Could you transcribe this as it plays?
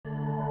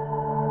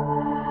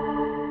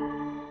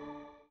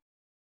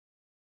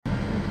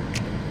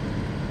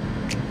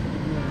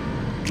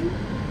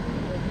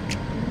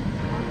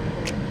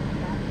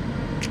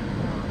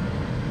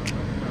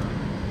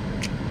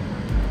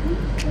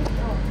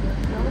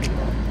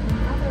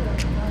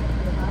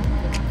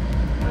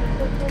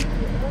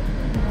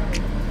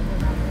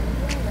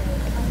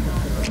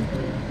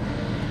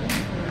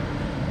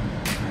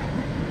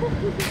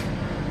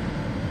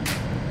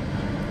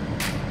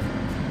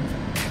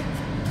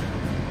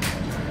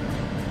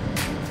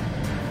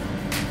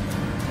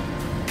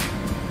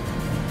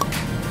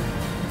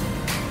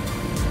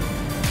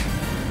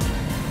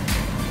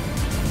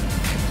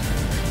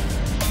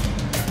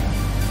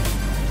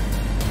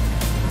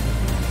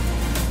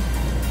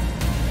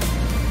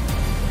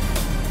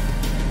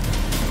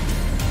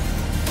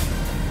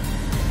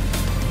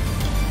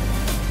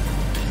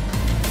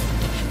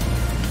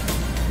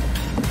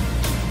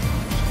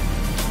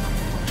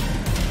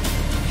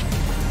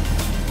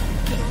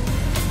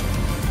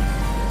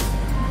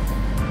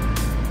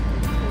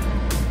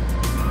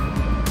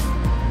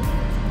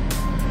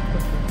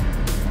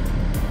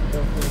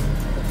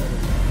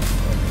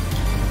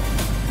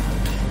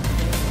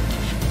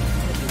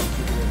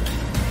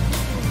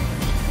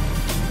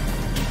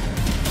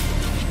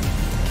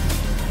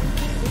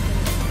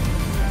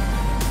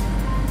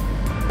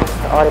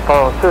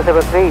Nippon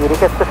 273,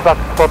 request pushback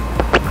spot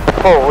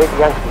 4 with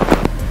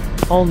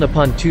Yankee. All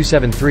Nippon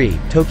 273,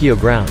 Tokyo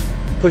ground.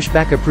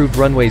 Pushback approved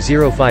runway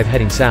 05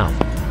 heading south.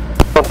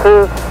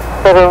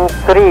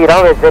 273,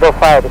 runway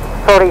 05.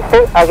 Sorry,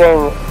 say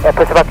again,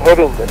 pushback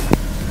heading.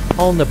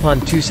 All Nippon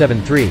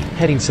 273,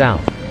 heading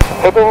south.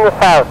 Heading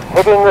south,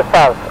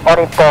 All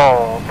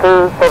Nippon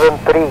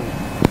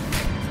 273.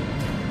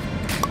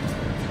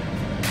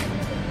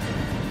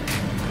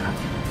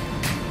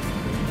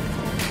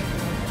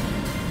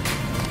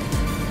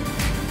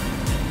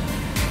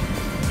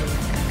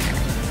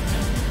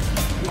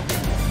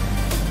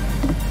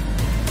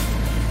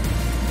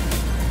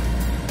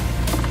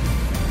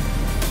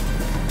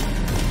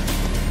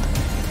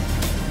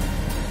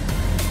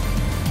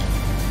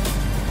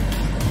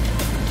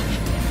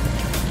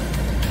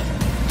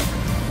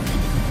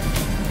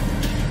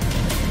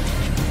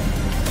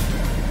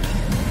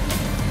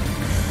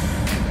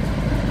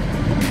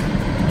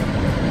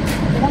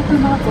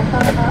 ご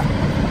参加、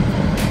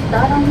スタ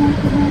ーライナー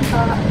メンバ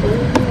ー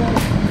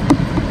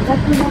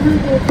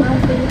ANA273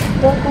便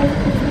了解に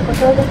ご搭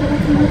乗いただ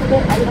きましてあ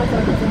りがとう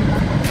ございま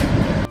す。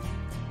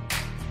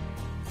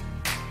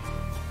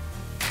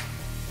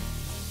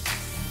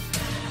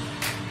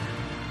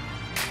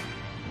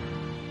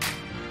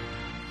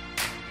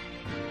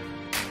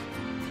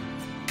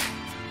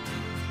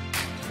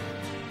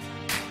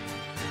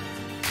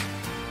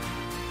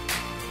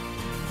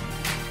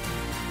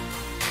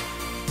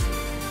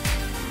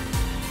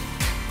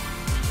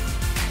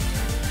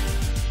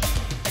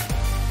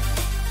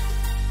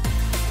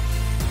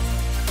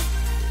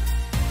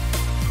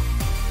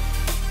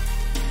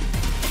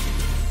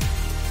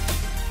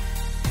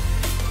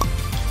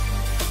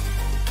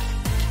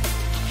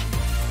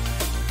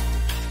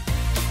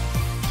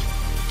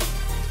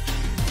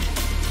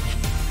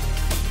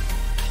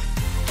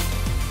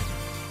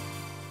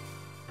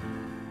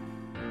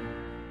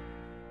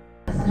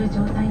する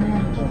状態にあ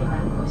る機器は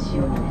ご使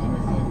用になり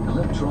ません。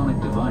Electronic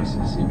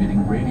devices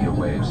emitting radio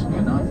waves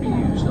cannot be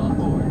used on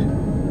board.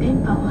 電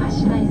波を発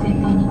しない設定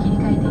に切り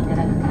替えていた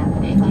だくか、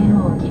電源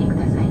をお切りく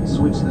ださい。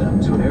Switch them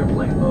to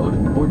airplane mode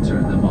or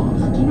turn them off.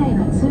 機内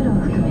は通路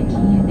を含め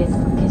禁煙です。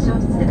化粧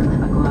室でのタ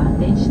バコは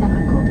電子タバ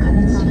コ、加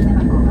熱式タ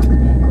バコを含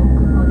め航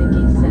空法で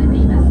禁止されて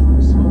いま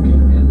す。Smoking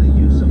and the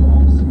use of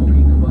all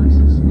smoking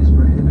devices is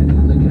prohibited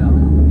in the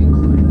cabin,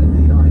 including in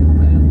the aisle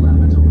and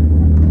lavatory.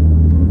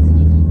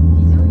 次に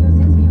非常用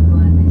設備を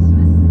ご案内し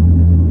ます。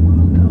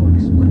Now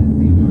explain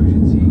the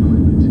emergency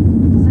equipment.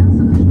 酸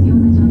素が必要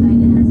な状態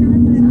で酸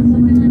素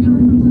が必要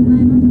な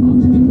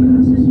Oxygen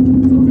masks.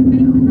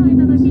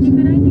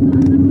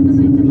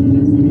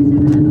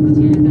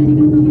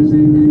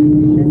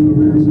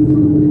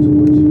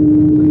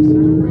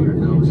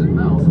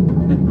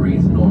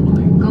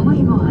 ゴム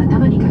紐を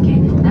頭にかけ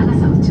長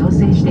さを調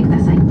整してくだ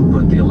さい。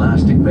 Put the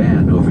elastic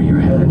band over your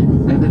head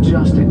and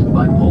adjust it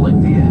by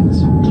pulling the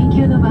ends. 緊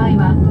急の場合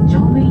は乗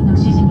務員の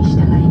指示に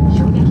従い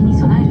衝撃に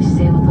備える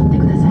姿勢をとって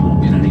ください。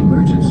 In an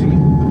emergency,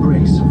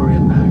 brace for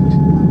impact.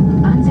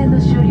 安全の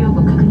終了を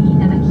ご確認い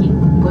ただき、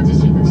ご自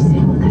身の姿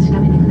勢を確か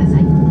めてくださ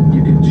い。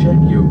 You can check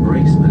your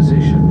brace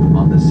position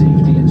on the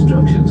safety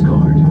instructions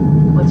card.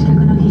 お近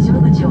くの非常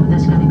口をお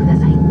確かめくだ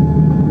さい。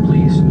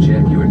 Please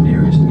check your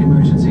nearest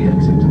emergency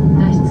exit.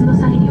 脱出の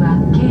際には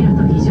経路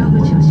と非常口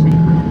を閉める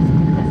ことを忘れ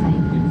てください。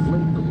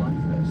 Inflate the life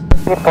vest.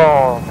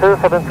 Nippon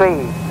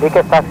 273,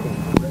 request taxi.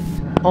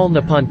 All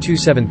Nippon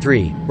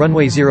 273,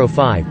 runway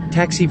 05,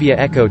 taxi via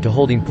Echo to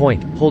holding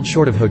point, hold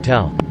short of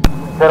hotel.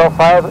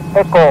 05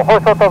 Echo,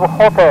 hold short of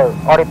hotel,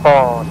 All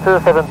Nippon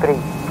 273.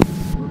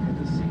 Look at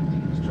the safety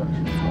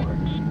instruction card.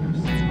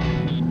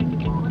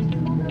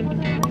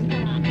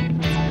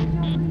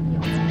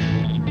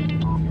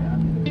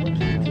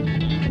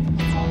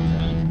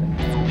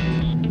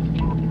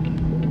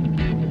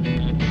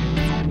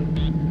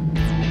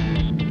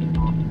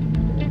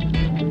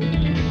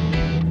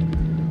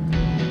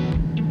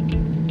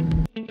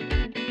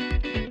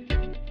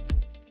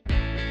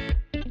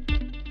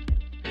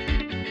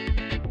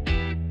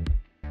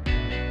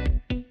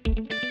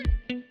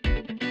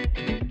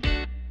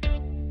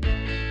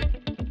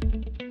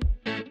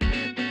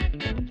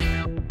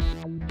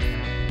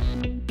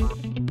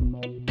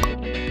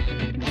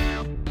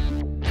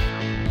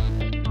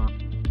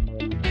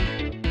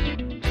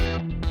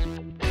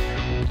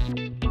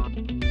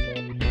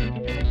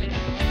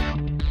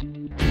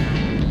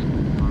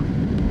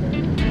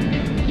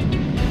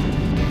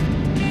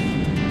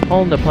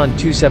 All Nippon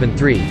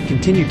 273,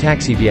 continue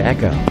taxi via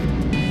Echo.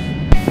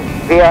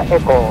 Via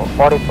Echo,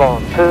 All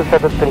Nippon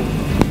 273.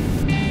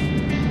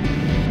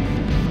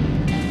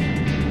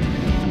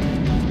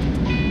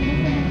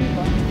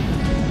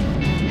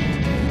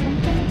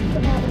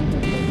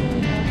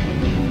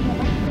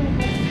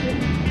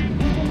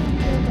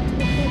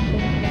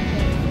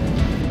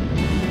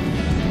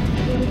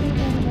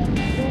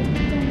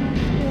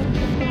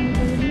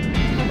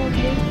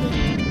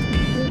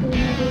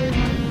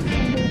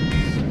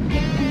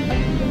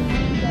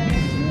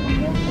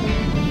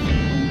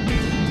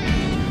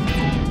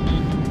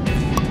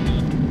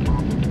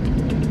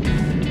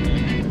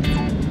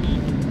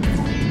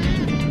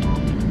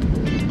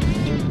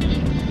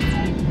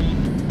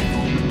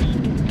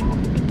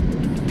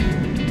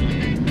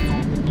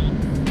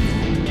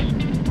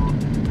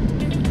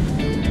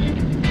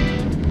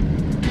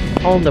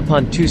 All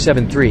Nippon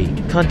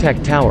 273,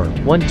 contact tower,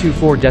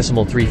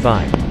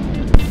 124.35.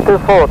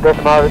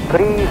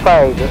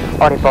 24.35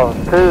 on Nippon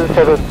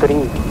 273.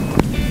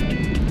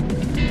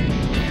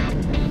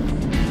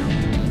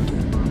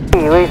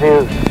 With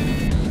you.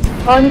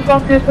 All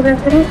Nippon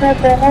 273,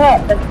 contact tower,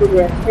 taxi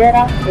via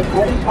Sierra to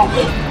holding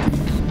point.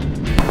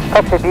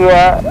 Taxi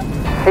via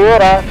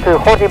Sierra to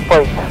holding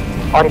point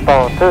on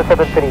Nippon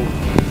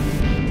 273.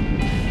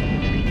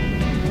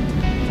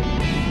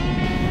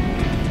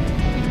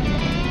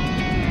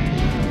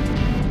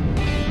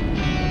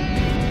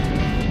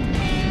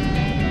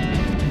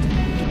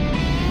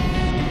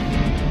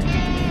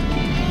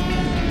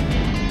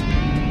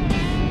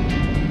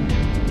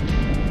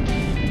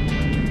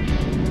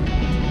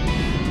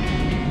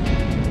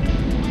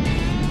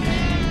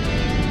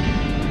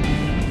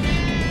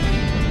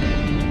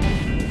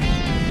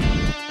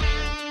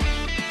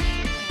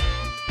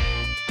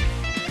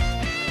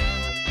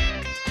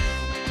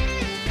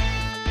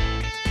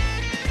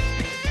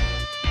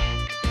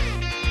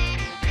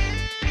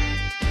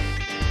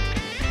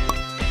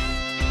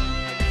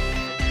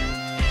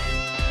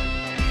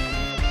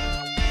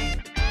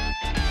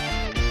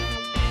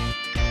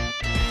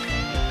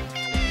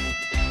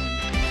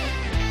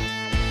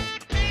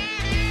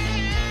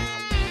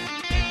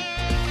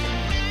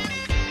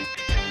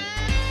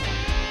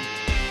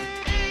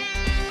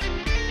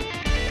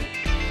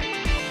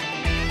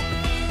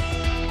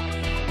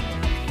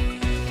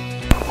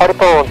 ハリ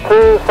ポン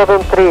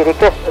273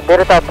 request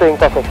Delta to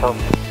intersection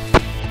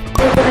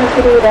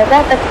 273ラ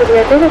ダータクシビ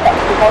アデルタ基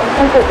本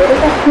ポイントデル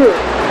タ2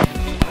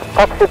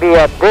 Taxi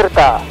via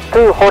Delta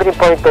to holding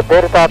point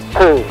Delta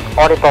 2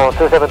 ハリポン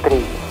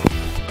273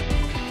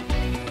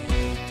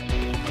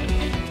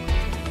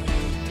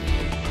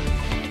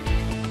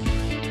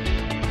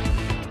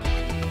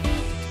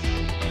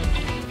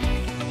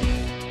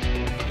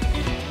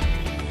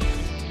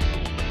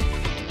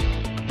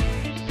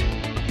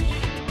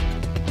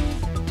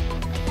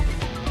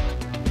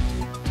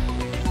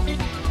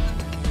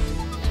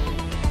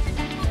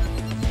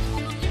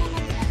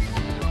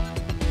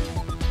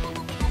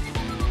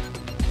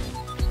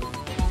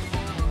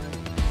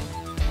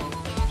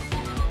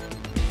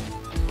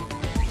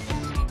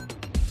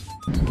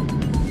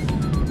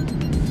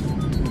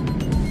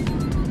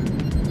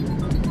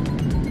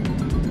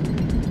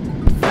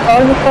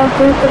 All Nippon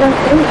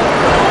 273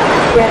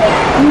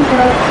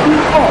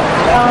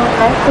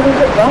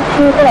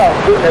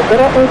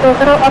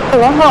 up to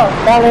 1 mile,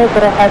 runway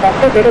 05 up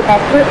to Delta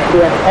 2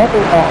 via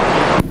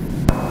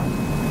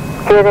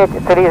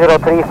Gnd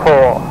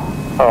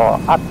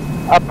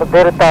 3034 up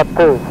Delta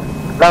 2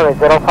 runway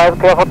 05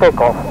 clear for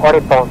takeoff ハ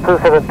リポン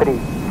273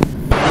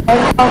 All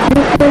Nippon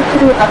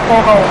 273 after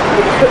home,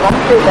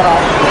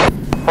 120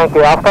 Thank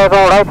you. After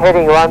zone right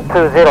heading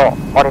 120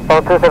 ハリポ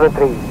ン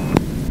273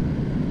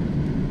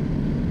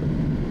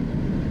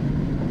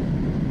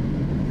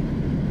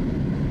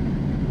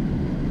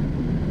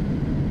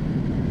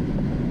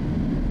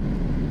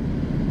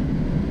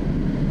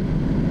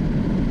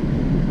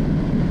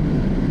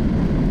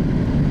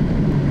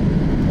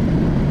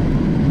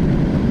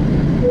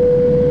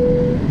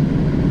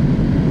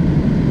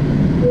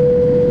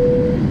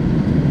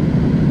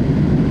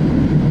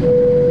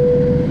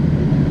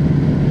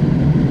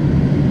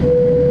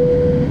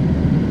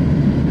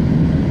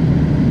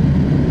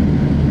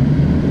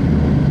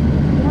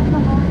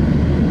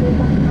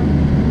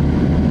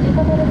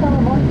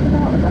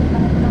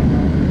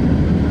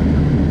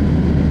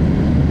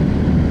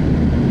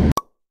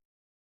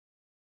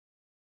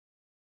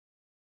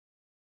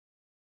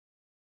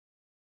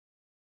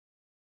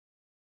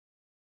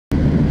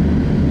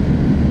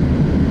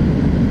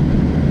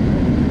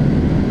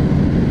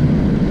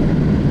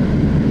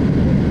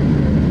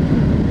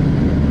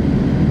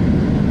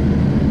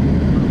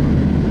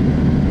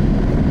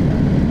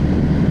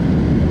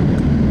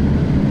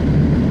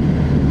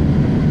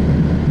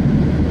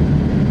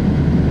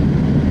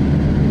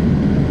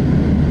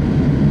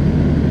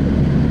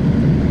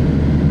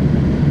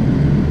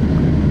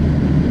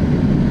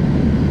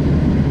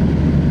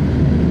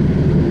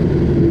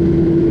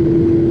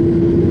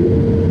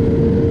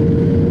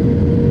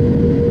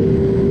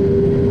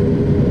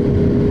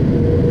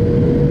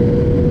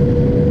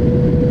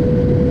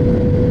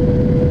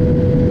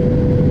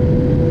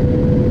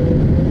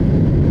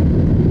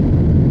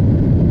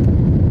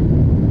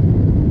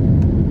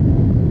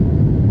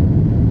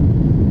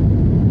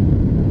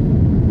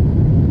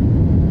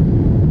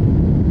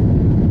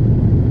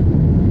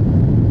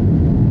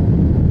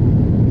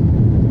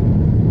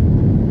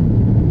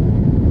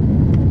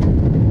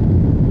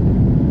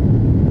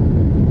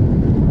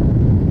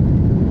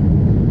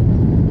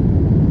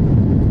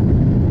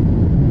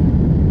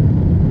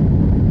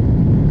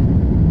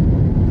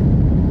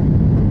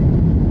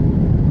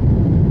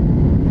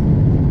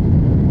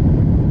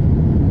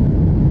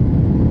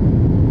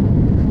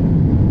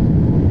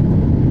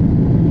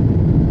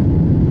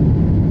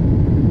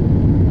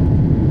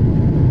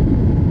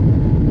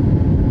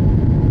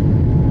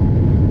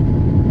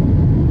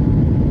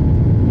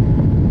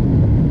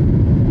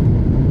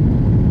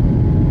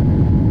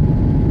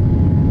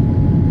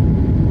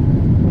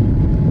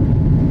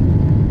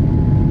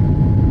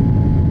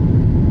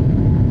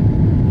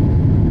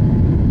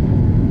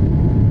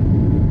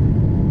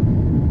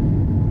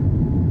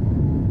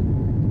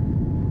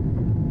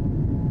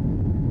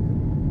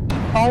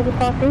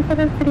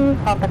 5-273,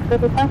 contact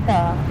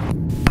departure.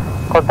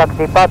 Contact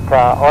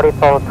departure,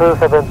 Oripon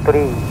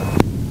 273.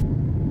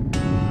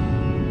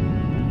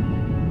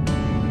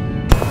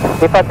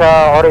 Departure,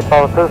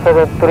 Oripon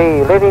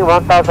 273, leaving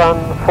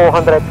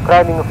 1400,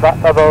 climbing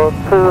flight level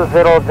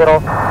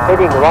 200,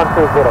 heading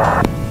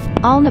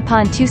 120. All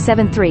Nippon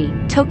 273,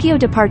 Tokyo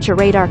departure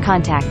radar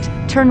contact,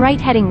 turn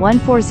right heading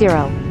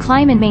 140,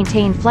 climb and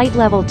maintain flight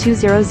level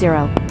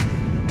 200.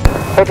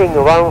 Heading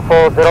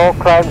 140,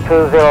 climb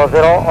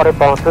 200,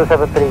 Oripon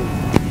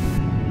 273.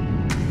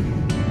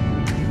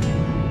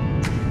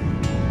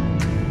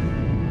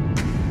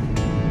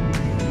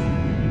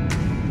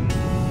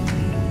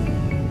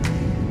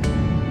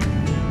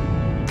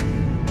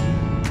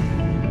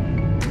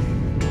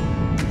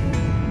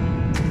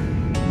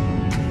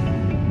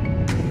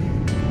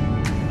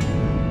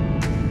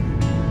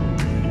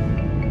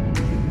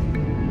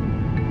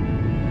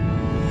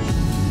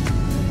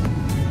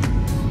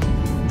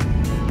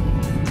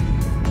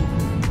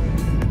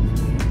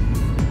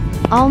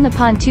 All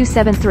Nippon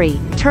 273,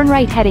 turn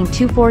right heading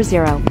 240.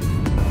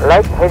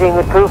 Right heading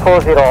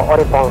 240,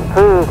 Oripon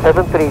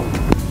 273.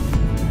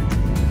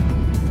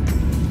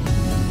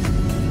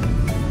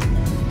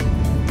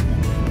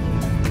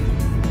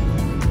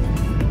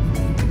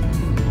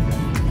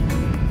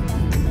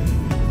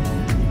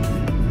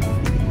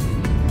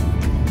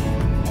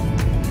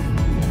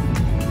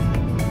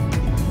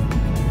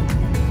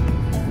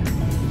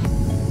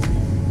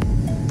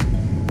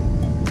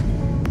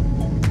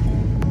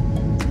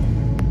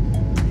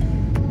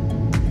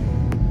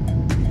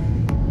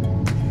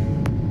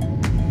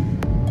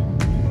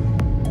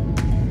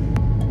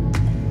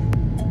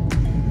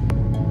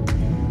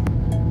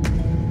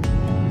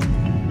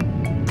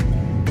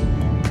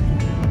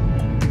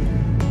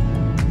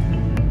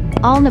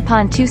 All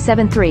Nippon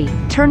 273,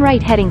 turn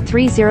right heading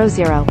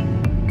 300.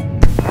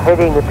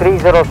 Heading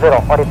 300,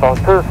 Oripon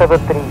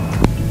 273.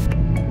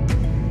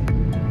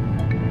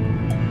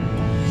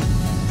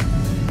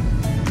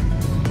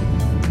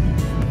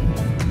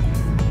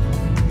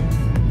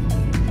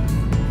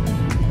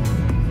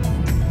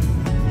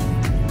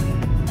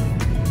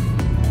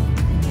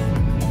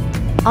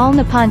 All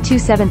Nippon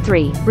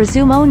 273,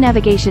 resume own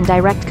navigation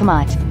direct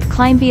command,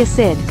 climb via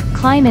SID,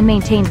 climb and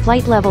maintain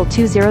flight level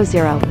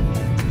 200.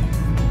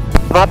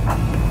 Map,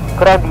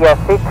 climb via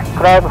SID,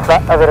 climb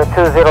flight level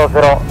 200,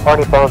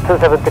 Oripon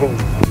 273.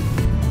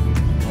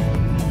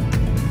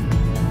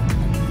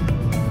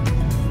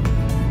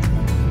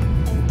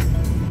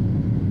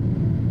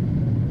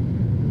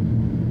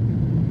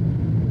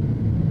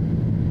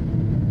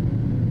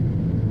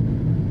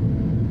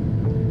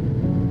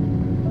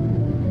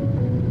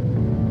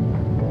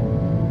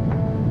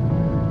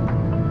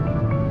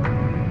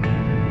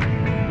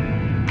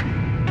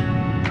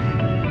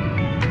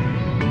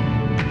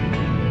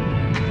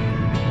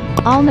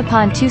 All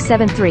Nippon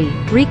 273,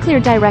 re-clear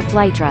direct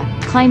Lytra,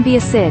 climb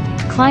via SID,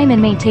 climb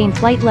and maintain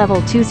flight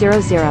level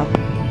 200.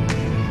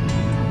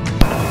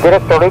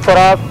 Direct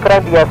Litra,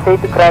 climb via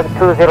SID, climb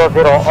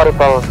 200,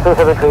 Oripon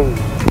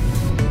 273.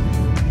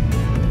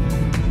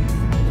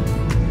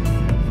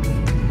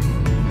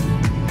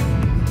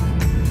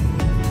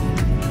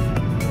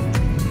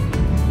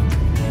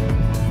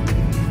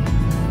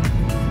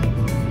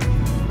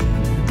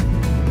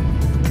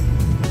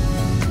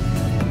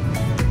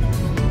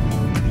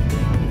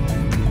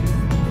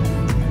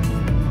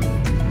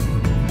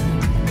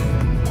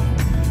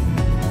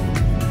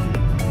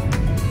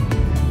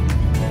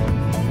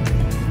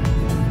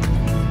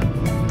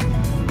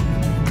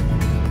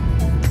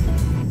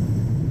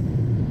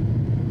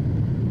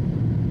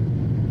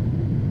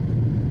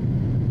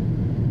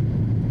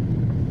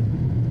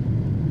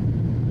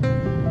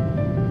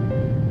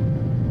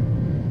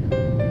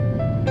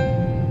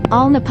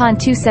 All Nippon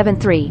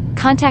 273,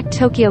 contact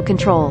Tokyo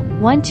Control,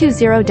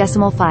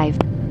 120.5.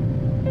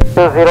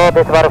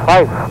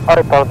 20.5,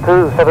 Oripon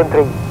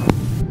 273.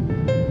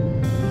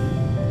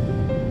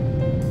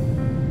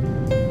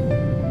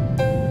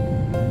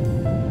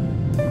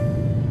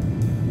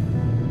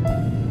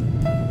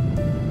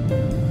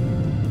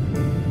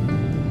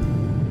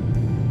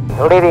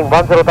 Leaving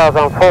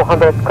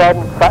 10,400,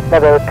 climb flight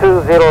level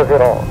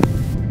 200.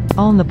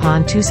 All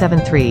Nippon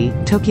 273,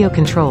 Tokyo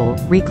Control,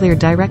 re-clear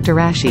direct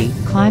Arashi,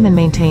 climb and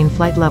maintain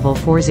flight level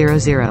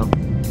 400.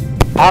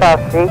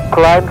 Arashi,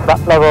 climb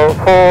flight level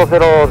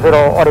 400,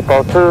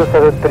 Oripon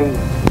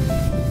 273.